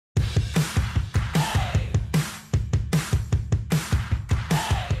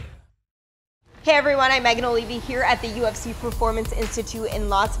Hey everyone, I'm Megan Olivi here at the UFC Performance Institute in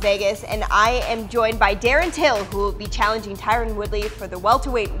Las Vegas, and I am joined by Darren Till, who will be challenging Tyron Woodley for the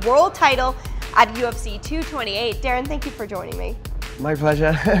welterweight world title at UFC 228. Darren, thank you for joining me. My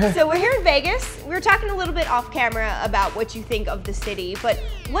pleasure. So we're here in Vegas. We were talking a little bit off camera about what you think of the city, but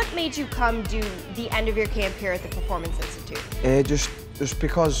what made you come do the end of your camp here at the Performance Institute? Just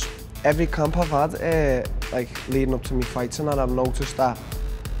because every camp I've had, like leading up to my fights and that, I've noticed that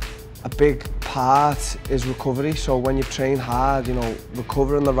a big part is recovery. So when you train hard, you know,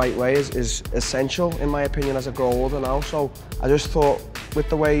 recovering the right way is essential, in my opinion, as I grow older now. So I just thought, with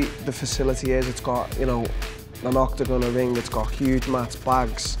the way the facility is, it's got, you know, an octagon, a ring, it's got huge mats,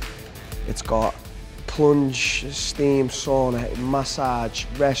 bags, it's got plunge, steam, sauna, massage,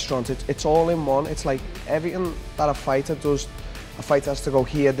 restaurant, it's all in one. It's like everything that a fighter does, a fighter has to go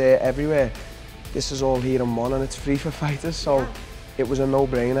here, there, everywhere. This is all here in one, and it's free for fighters, so it was a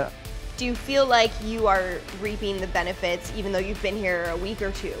no-brainer. Do you feel like you are reaping the benefits even though you've been here a week or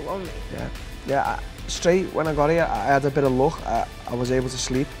two only? Yeah. Straight when I got here, I had a bit of luck. I was able to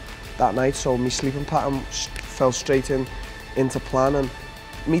sleep that night, so my sleeping pattern fell straight into plan. And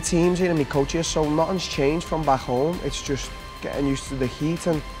my team's here and my coach here, so nothing's changed from back home. It's just getting used to the heat,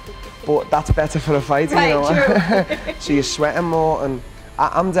 but that's better for a fight, right, you know. True. So you're sweating more, and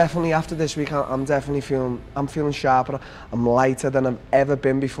I'm definitely, after this week, I'm definitely feeling sharper. I'm lighter than I've ever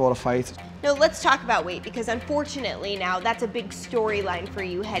been before a fight. No, let's talk about weight, because unfortunately now that's a big storyline for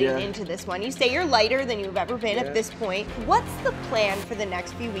you heading into this one. You say you're lighter than you've ever been at this point. What's the plan for the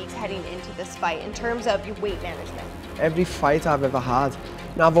next few weeks heading into this fight in terms of your weight management? Every fight I've ever had,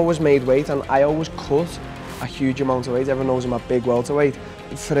 now I've always made weight, and I always cut a huge amount of weight. Everyone knows I'm a big welterweight.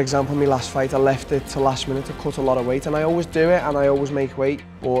 For example, my last fight, I left it to last minute to cut a lot of weight, and I always do it, and I always make weight.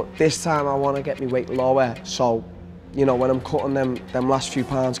 But this time I want to get my weight lower, so, you know, when I'm cutting them last few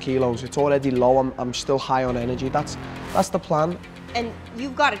pounds, kilos, it's already low. I'm still high on energy. That's the plan. And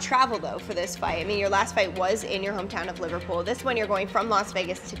you've got to travel though for this fight. I mean, your last fight was in your hometown of Liverpool. This one you're going from Las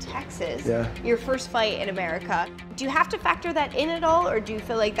Vegas to Texas. Yeah. Your first fight in America. Do you have to factor that in at all, or do you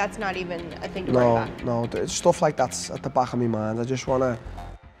feel like that's not even a thing to worry about? No, stuff like that's at the back of my mind. I just want to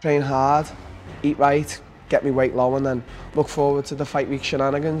train hard, eat right, get me weight low, and then look forward to the fight week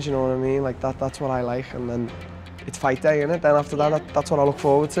shenanigans, you know what I mean? Like that's what I like, and then it's fight day, innit? Then after that, that's what I look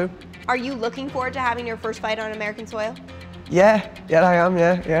forward to. Are you looking forward to having your first fight on American soil? Yeah, I am,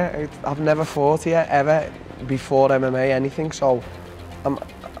 yeah. I've never fought here, ever, before MMA, anything, so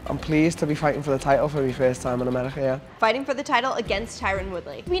I'm pleased to be fighting for the title for my first time in America, yeah. Fighting for the title against Tyron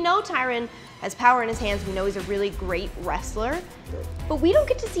Woodley. We know Tyron has power in his hands, we know he's a really great wrestler, but we don't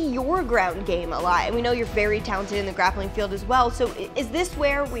get to see your ground game a lot, and we know you're very talented in the grappling field as well, so is this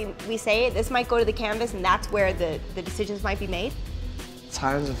where we say this might go to the canvas and that's where the decisions might be made?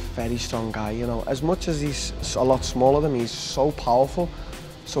 Tyron's a very strong guy, you know. As much as he's a lot smaller than me, he's so powerful.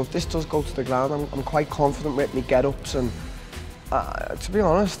 So if this does go to the ground, I'm quite confident with my get-ups, and to be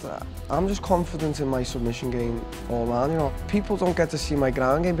honest, I'm just confident in my submission game all around, you know. People don't get to see my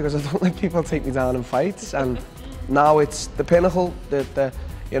ground game because I don't let people take me down in fights, and now it's the pinnacle,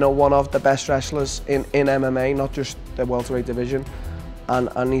 you know, one of the best wrestlers in MMA, not just the welterweight division,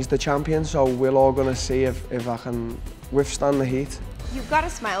 and he's the champion, so we're all going to see if I can withstand the heat. You've got a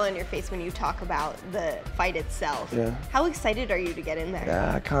smile on your face when you talk about the fight itself. Yeah. How excited are you to get in there?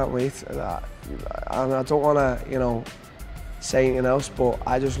 Yeah, I can't wait. I don't want to, you know, say anything else, but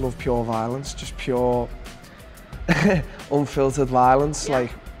I just love pure violence, just pure, unfiltered violence. Yeah.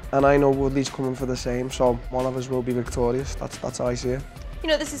 Like, and I know Woodley's coming for the same, so one of us will be victorious. That's how I see it. You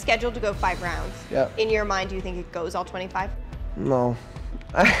know, this is scheduled to go 5 rounds. Yeah. In your mind, do you think it goes all 25? No.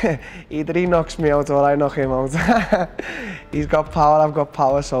 Either he knocks me out or I knock him out. He's got power, I've got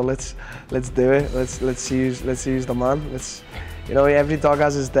power, so let's do it. Let's use the man. You know, every dog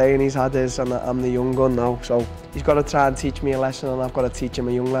has his day, and he's had his, and I'm the young gun now. So he's got to try and teach me a lesson, and I've got to teach him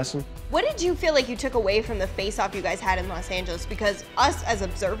a young lesson. What did you feel like you took away from the face-off you guys had in Los Angeles? Because us as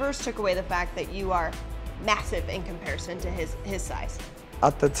observers took away the fact that you are massive in comparison to his size.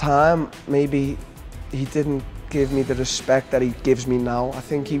 At the time, maybe he didn't give me the respect that he gives me now. I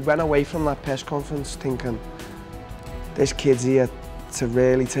think he went away from that press conference thinking, this kid's here to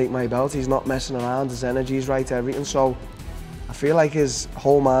really take my belt. He's not messing around, his energy's right, everything. So I feel like his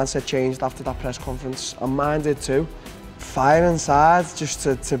whole mindset changed after that press conference, and mine did too. Fire inside just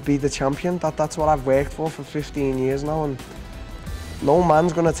to be the champion, that's what I've worked for 15 years now, and no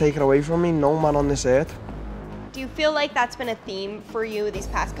man's gonna take it away from me, no man on this earth. Do you feel like that's been a theme for you these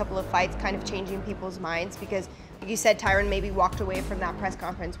past couple of fights, kind of changing people's minds? Because You said Tyron maybe walked away from that press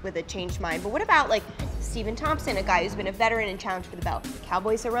conference with a changed mind, but what about like Stephen Thompson, a guy who's been a veteran and challenged for the belt?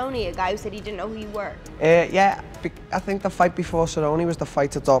 Cowboy Cerrone, a guy who said he didn't know who you were. Yeah, I think the fight before Cerrone was the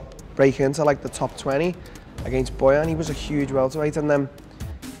fight to break into like the top 20 against Boyan. He was a huge welterweight, and then,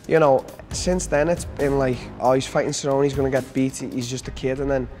 you know, since then it's been like, oh, he's fighting Cerrone, he's gonna get beat, he's just a kid. And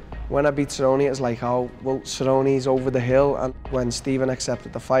then when I beat Cerrone, it's like, oh, well, Cerrone's over the hill. And when Stephen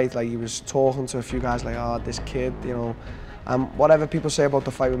accepted the fight, like, he was talking to a few guys like, oh, this kid, you know. Whatever people say about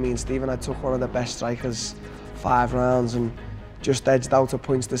the fight with me and Stephen, I took one of the best strikers 5 rounds and just edged out a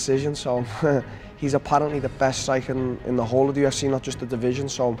points decision. So he's apparently the best striker in the whole of the UFC, not just the division.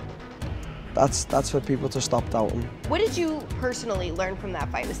 So that's for people to stop doubting. What did you personally learn from that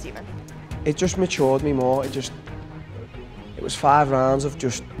fight with Stephen? It just matured me more. It was 5 rounds of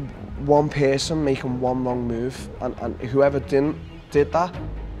just one person making one wrong move, and whoever did that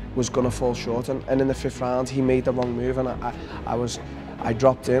was gonna fall short. And in the 5th round, he made the wrong move, and I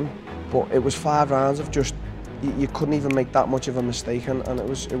dropped him. But it was 5 rounds of just, you couldn't even make that much of a mistake, and it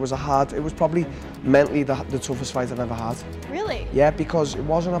was probably mentally the toughest fight I've ever had. Really? Yeah, because it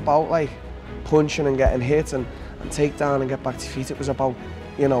wasn't about like punching and getting hit and take down and get back to your feet. It was about,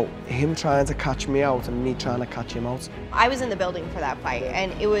 you know, him trying to catch me out and me trying to catch him out. I was in the building for that fight,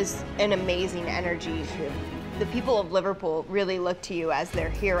 and it was an amazing energy. The people of Liverpool really look to you as their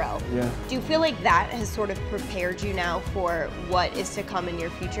hero. Yeah. Do you feel like that has sort of prepared you now for what is to come in your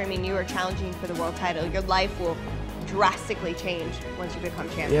future? I mean, you are challenging for the world title. Your life will drastically change once you become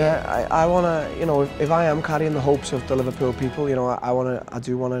champion. Yeah, I want to, you know, if I am carrying the hopes of the Liverpool people, you know, I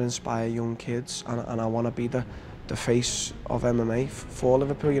do want to inspire young kids, and I want to be the face of MMA for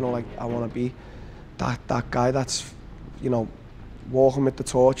Liverpool. You know, like, I want to be that guy that's, you know, walking with the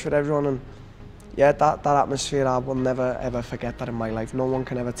torch for everyone. And yeah, that atmosphere, I will never ever forget that in my life. No one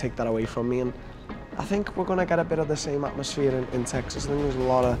can ever take that away from me. And I think we're going to get a bit of the same atmosphere in Texas. I think there's a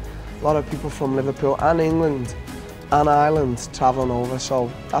lot of people from Liverpool and England and Ireland travelling over, so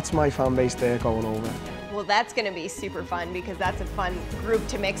that's my fan base there going over. Well, that's going to be super fun, because that's a fun group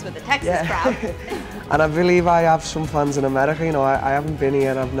to mix with the Texas crowd. And I believe I have some fans in America. You know, I haven't been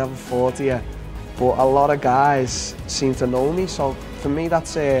here, I've never fought here, but a lot of guys seem to know me, so for me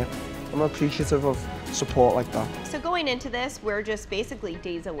that's I'm appreciative of support like that. So going into this, we're just basically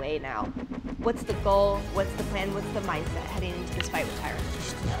days away now. What's the goal? What's the plan? What's the mindset heading into this fight with Tyron?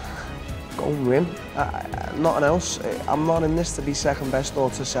 Just go and win. Nothing else. I'm not in this to be second best or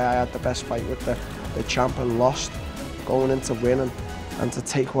to say I had the best fight with the champ and lost. Going in to win and to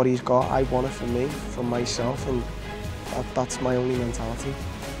take what he's got. I want it for me, for myself, and that's my only mentality.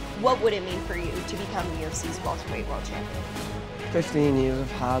 What would it mean for you to become UFC's welterweight world champion? 15 years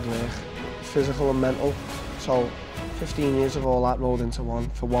of hard work, physical and mental. So 15 years of all that rolled into one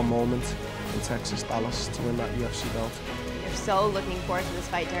for one moment in Texas, Dallas, to win that UFC belt. You're so looking forward to this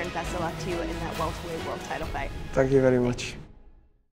fight, Darren. Best of luck to you in that welterweight world title fight. Thank you very much.